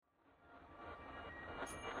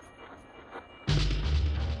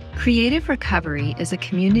Creative Recovery is a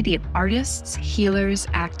community of artists, healers,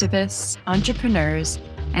 activists, entrepreneurs,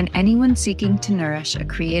 and anyone seeking to nourish a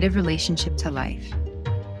creative relationship to life.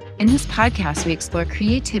 In this podcast, we explore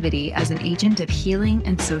creativity as an agent of healing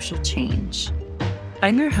and social change.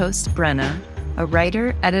 I'm your host, Brenna, a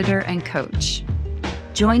writer, editor, and coach.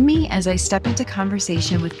 Join me as I step into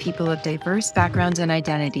conversation with people of diverse backgrounds and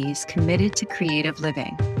identities committed to creative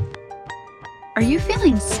living. Are you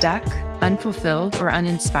feeling stuck, unfulfilled, or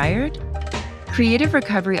uninspired? Creative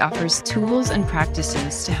Recovery offers tools and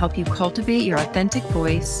practices to help you cultivate your authentic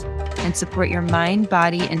voice and support your mind,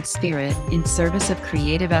 body, and spirit in service of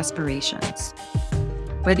creative aspirations.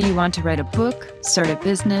 Whether you want to write a book, start a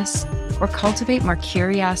business, or cultivate more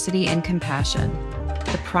curiosity and compassion,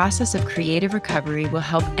 the process of creative recovery will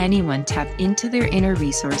help anyone tap into their inner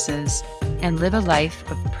resources and live a life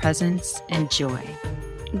of presence and joy.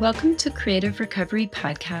 Welcome to Creative Recovery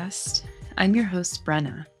Podcast. I'm your host,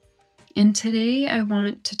 Brenna. And today I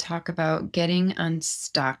want to talk about getting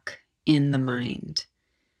unstuck in the mind.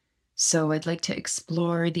 So I'd like to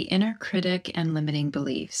explore the inner critic and limiting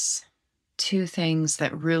beliefs, two things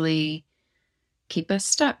that really keep us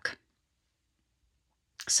stuck.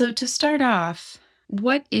 So to start off,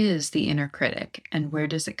 what is the inner critic and where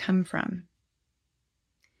does it come from?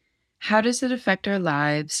 How does it affect our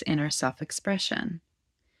lives and our self-expression?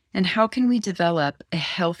 And how can we develop a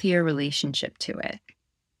healthier relationship to it?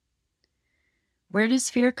 Where does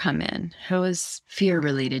fear come in? How is fear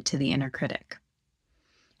related to the inner critic?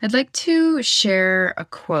 I'd like to share a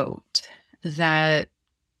quote that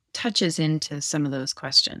touches into some of those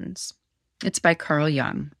questions. It's by Carl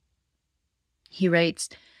Jung. He writes,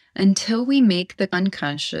 "Until we make the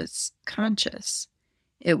unconscious conscious,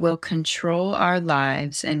 it will control our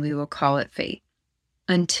lives and we will call it fate.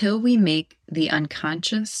 Until we make the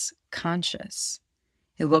unconscious conscious,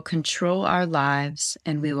 it will control our lives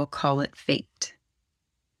and we will call it fate."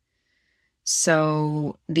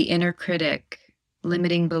 So the inner critic,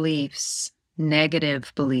 limiting beliefs,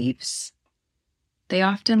 negative beliefs, they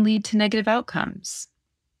often lead to negative outcomes.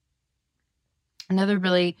 Another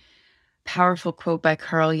really powerful quote by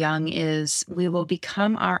Carl Jung is, "We will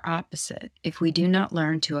become our opposite if we do not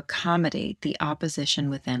learn to accommodate the opposition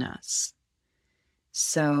within us."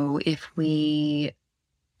 So if we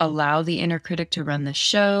allow the inner critic to run the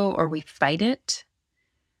show, or we fight it,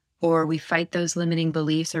 or we fight those limiting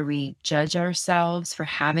beliefs, or we judge ourselves for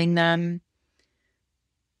having them,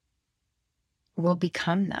 we'll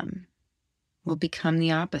become them. We'll become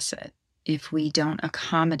the opposite if we don't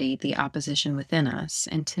accommodate the opposition within us.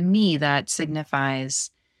 And to me, that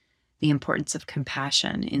signifies the importance of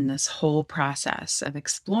compassion in this whole process of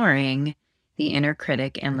exploring the inner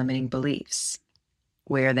critic and limiting beliefs.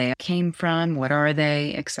 Where they came from, what are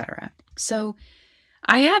they, etc. So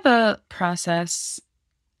I have a process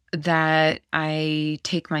that I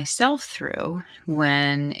take myself through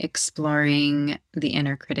when exploring the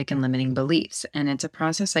inner critic and limiting beliefs. And it's a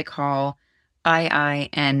process I call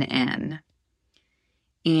IINN.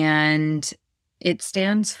 And it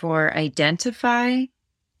stands for identify,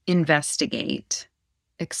 investigate,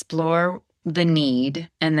 explore the need,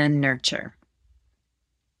 and then nurture.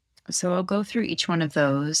 So I'll go through each one of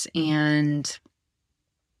those and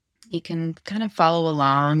you can kind of follow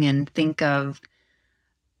along and think of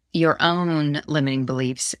your own limiting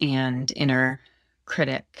beliefs and inner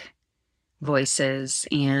critic voices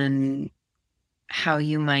and how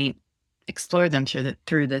you might explore them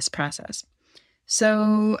through this process.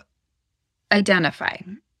 So identify,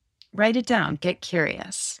 write it down, get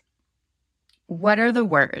curious. What are the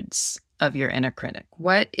words of your inner critic?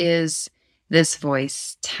 What is this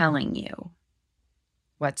voice telling you?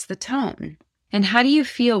 What's the tone? And how do you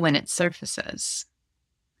feel when it surfaces?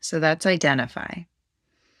 So that's identify.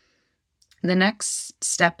 The next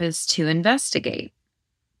step is to investigate.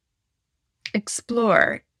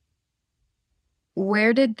 Explore.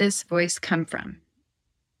 Where did this voice come from?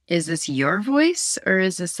 Is this your voice, or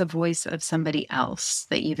is this the voice of somebody else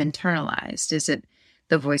that you've internalized? Is it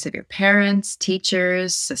the voice of your parents,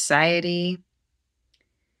 teachers, society?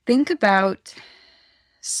 Think about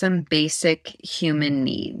some basic human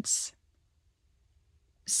needs.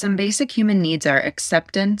 Some basic human needs are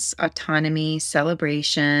acceptance, autonomy,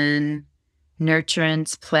 celebration,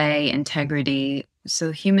 nurturance, play, integrity.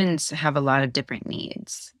 So humans have a lot of different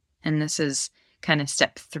needs. And this is kind of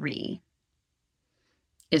step 3,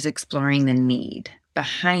 is exploring the need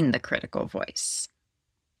behind the critical voice.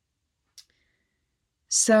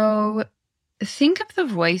 So think of the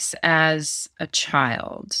voice as a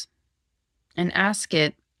child and ask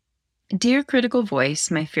it, "Dear critical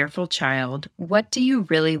voice, my fearful child, what do you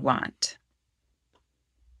really want?"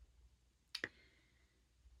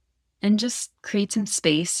 and just create some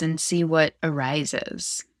space and see what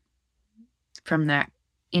arises from that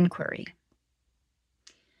inquiry.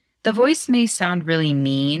 The voice may sound really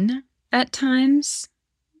mean at times,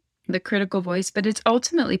 the critical voice, but it's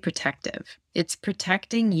ultimately protective. It's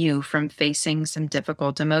protecting you from facing some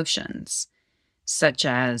difficult emotions, such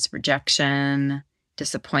as rejection,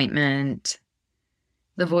 disappointment.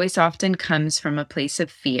 The voice often comes from a place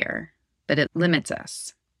of fear, but it limits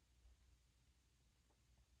us.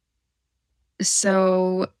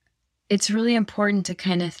 So it's really important to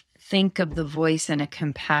kind of think of the voice in a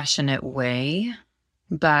compassionate way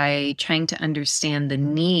by trying to understand the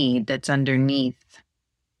need that's underneath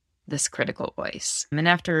this critical voice. And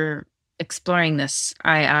after exploring this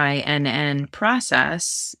IINN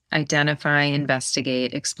process, identify,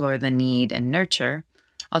 investigate, explore the need, and nurture,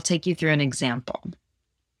 I'll take you through an example.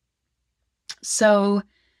 So,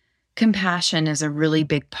 compassion is a really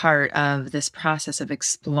big part of this process of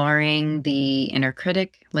exploring the inner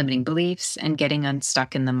critic, limiting beliefs, and getting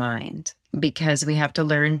unstuck in the mind. Because we have to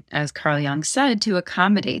learn, as Carl Jung said, to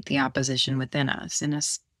accommodate the opposition within us. And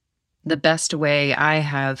the best way I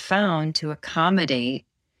have found to accommodate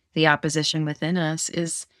the opposition within us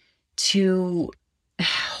is to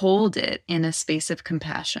hold it in a space of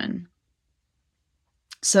compassion.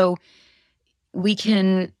 So we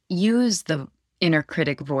can use the inner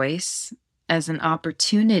critic voice as an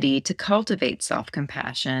opportunity to cultivate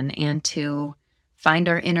self-compassion and to find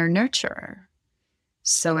our inner nurturer.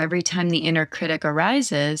 So every time the inner critic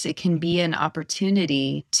arises, it can be an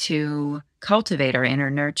opportunity to cultivate our inner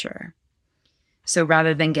nurturer. So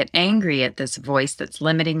rather than get angry at this voice that's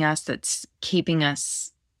limiting us, that's keeping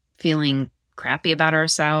us feeling crappy about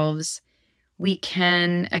ourselves, we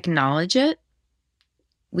can acknowledge it.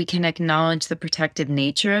 We can acknowledge the protective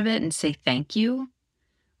nature of it and say thank you.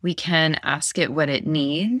 We can ask it what it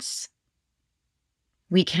needs.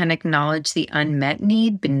 We can acknowledge the unmet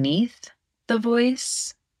need beneath the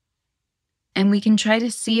voice. And we can try to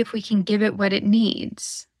see if we can give it what it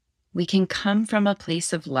needs. We can come from a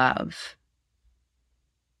place of love.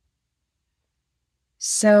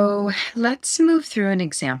 So let's move through an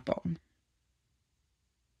example.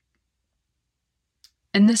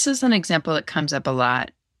 And this is an example that comes up a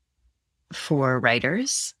lot for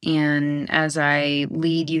writers. And as I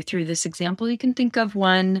lead you through this example, you can think of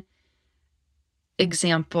one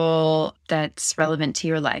example that's relevant to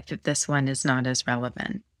your life if this one is not as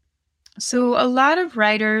relevant. So a lot of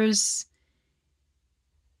writers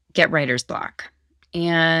get writer's block.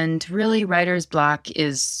 And really, writer's block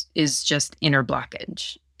is just inner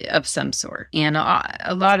blockage of some sort. And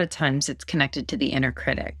a lot of times it's connected to the inner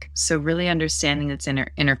critic. So really understanding its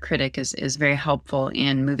inner critic is very helpful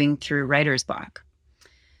in moving through writer's block.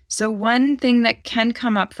 So one thing that can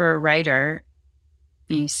come up for a writer,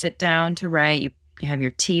 you sit down to write, you have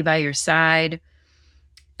your tea by your side,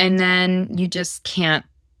 and then you just can't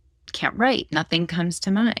write. Nothing comes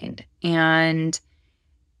to mind. And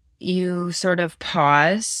you sort of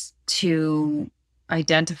pause to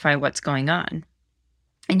identify what's going on.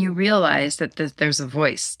 And you realize that there's a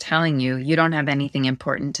voice telling you you don't have anything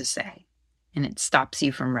important to say, and it stops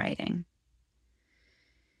you from writing.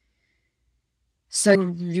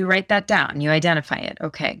 So you write that down, you identify it.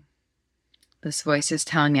 Okay, this voice is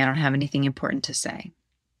telling me I don't have anything important to say.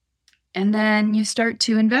 And then you start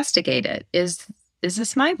to investigate it. Is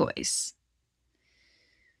this my voice?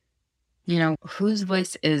 Whose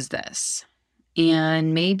voice is this?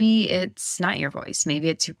 And maybe it's not your voice. Maybe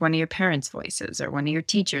it's one of your parents' voices or one of your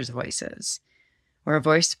teacher's voices or a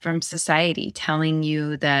voice from society telling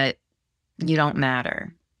you that you don't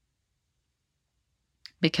matter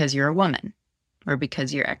because you're a woman or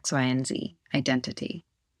because you're X, Y, and Z identity.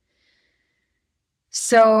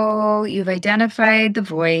 So you've identified the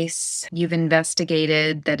voice, you've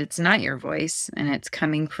investigated that it's not your voice and it's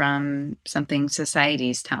coming from something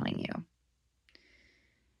society's telling you.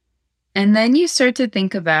 And then you start to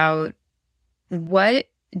think about, what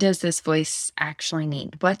does this voice actually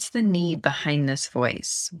need? What's the need behind this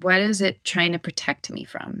voice? What is it trying to protect me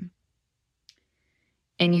from?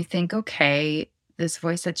 And you think, okay, this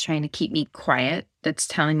voice that's trying to keep me quiet, that's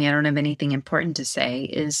telling me I don't have anything important to say,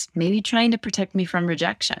 is maybe trying to protect me from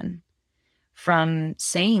rejection, from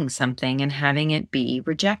saying something and having it be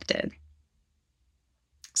rejected.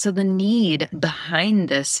 So the need behind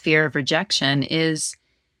this fear of rejection is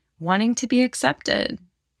wanting to be accepted,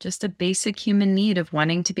 just a basic human need of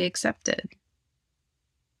wanting to be accepted.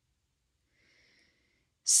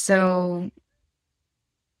 So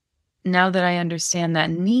now that I understand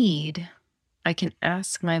that need, I can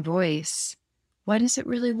ask my voice, what does it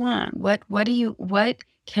really want? How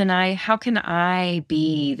can I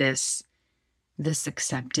be this this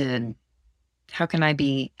accepted? How can I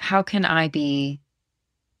be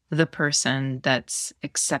the person that's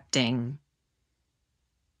accepting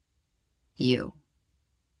you?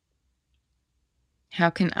 How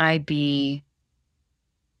can I be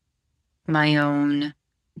my own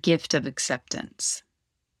gift of acceptance?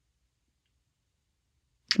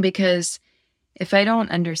 Because if I don't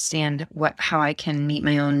understand how I can meet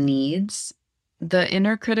my own needs, the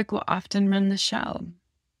inner critic will often run the show.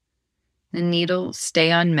 The need will stay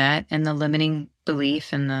unmet, and the limiting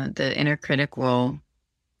belief and the inner critic will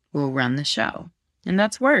run the show. And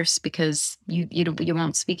that's worse because you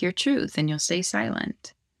won't speak your truth and you'll stay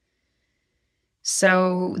silent.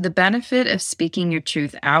 So the benefit of speaking your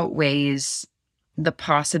truth outweighs the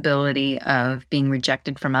possibility of being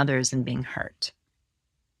rejected from others and being hurt.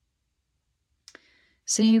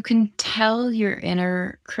 So you can tell your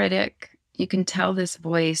inner critic, you can tell this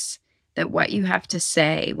voice that what you have to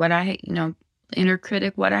say, inner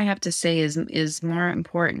critic, what I have to say is more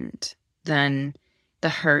important than the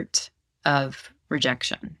hurt of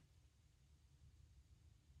rejection.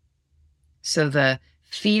 So the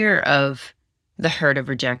fear of the hurt of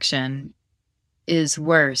rejection is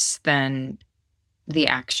worse than the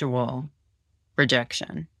actual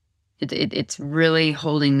rejection. It's really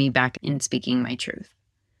holding me back in speaking my truth.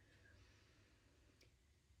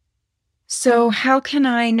 So how can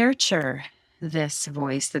I nurture this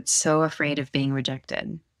voice that's so afraid of being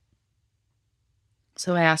rejected?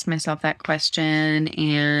 So I ask myself that question,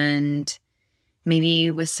 and maybe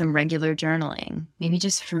with some regular journaling, maybe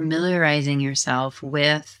just familiarizing yourself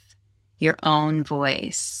with your own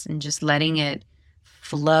voice and just letting it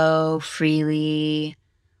flow freely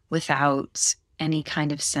without any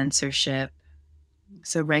kind of censorship.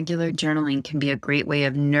 So regular journaling can be a great way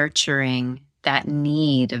of nurturing that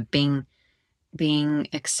need of being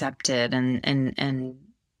accepted and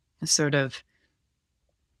sort of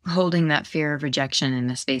holding that fear of rejection in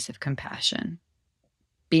a space of compassion.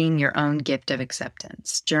 Being your own gift of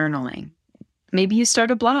acceptance. Journaling. Maybe you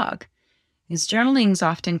start a blog. Because journaling is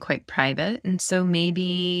often quite private. And so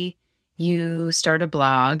maybe you start a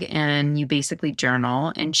blog and you basically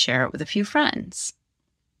journal and share it with a few friends.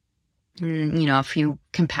 A few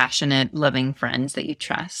compassionate, loving friends that you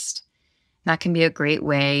trust. That can be a great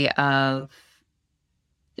way of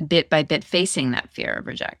bit by bit facing that fear of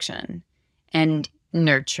rejection and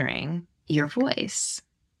nurturing your voice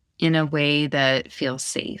in a way that feels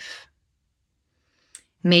safe.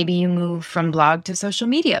 Maybe you move from blog to social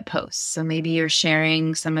media posts. So maybe you're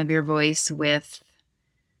sharing some of your voice with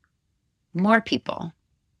more people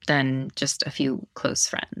than just a few close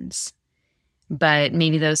friends. But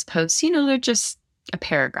maybe those posts, they're just a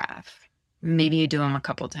paragraph. Maybe you do them a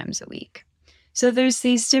couple times a week. So there's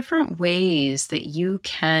these different ways that you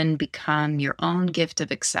can become your own gift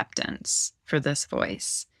of acceptance for this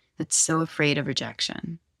voice that's so afraid of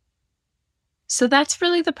rejection. So that's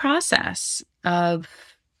really the process of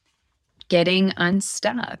getting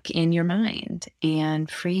unstuck in your mind and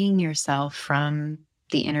freeing yourself from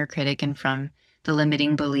the inner critic and from the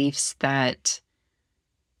limiting beliefs that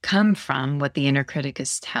come from what the inner critic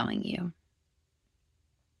is telling you.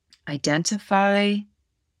 Identify,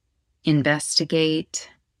 investigate,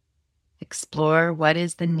 explore what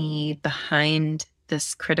is the need behind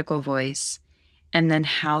this critical voice, and then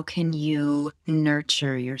how can you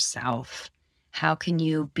nurture yourself? How can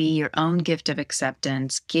you be your own gift of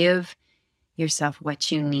acceptance? Give yourself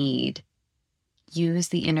what you need. Use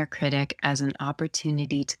the inner critic as an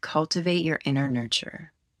opportunity to cultivate your inner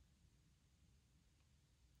nurture.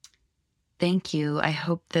 Thank you. I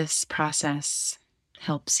hope this process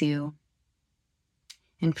helps you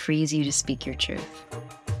and frees you to speak your truth.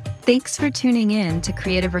 Thanks for tuning in to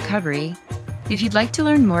Creative Recovery. If you'd like to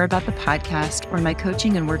learn more about the podcast or my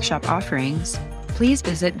coaching and workshop offerings, please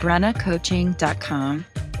visit brennacoaching.com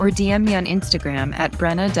or DM me on Instagram at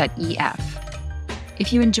brenna.ef.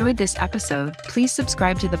 If you enjoyed this episode, please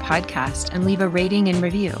subscribe to the podcast and leave a rating and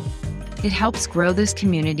review. It helps grow this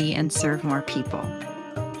community and serve more people.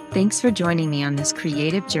 Thanks for joining me on this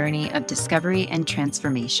creative journey of discovery and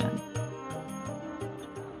transformation.